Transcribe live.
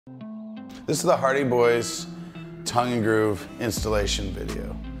This is the Hardy Boys tongue and groove installation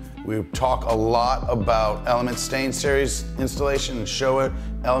video. We talk a lot about Element Stain Series installation and show it,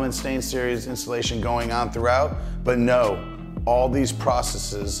 Element Stain Series installation going on throughout, but no, all these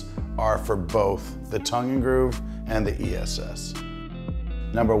processes are for both the tongue and groove and the ESS.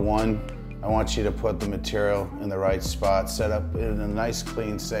 Number one, I want you to put the material in the right spot, set up in a nice,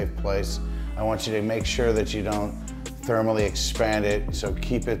 clean, safe place. I want you to make sure that you don't thermally expand it, so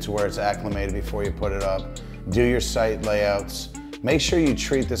keep it to where it's acclimated before you put it up. Do your site layouts. Make sure you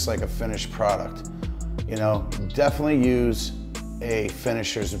treat this like a finished product. You know, definitely use a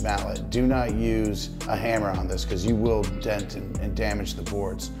finisher's mallet. Do not use a hammer on this because you will dent and damage the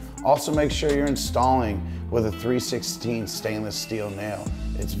boards. Also make sure you're installing with a 3/16 stainless steel nail.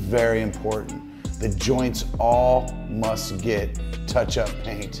 It's very important. The joints all must get touch-up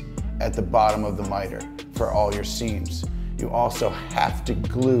paint at the bottom of the miter for all your seams. You also have to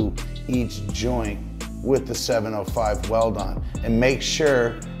glue each joint with the 705 weld on, and make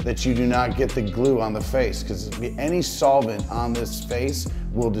sure that you do not get the glue on the face, because any solvent on this face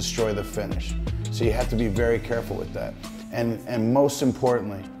will destroy the finish. So you have to be very careful with that. And most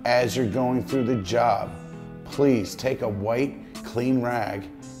importantly, as you're going through the job, please take a white, clean rag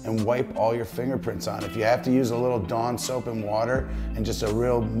and wipe all your fingerprints on. If you have to use a little Dawn soap and water and just a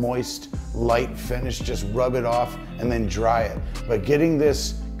real moist, light finish, just rub it off and then dry it. But getting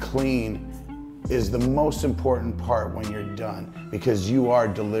this clean is the most important part when you're done, because you are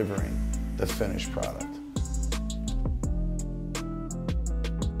delivering the finished product.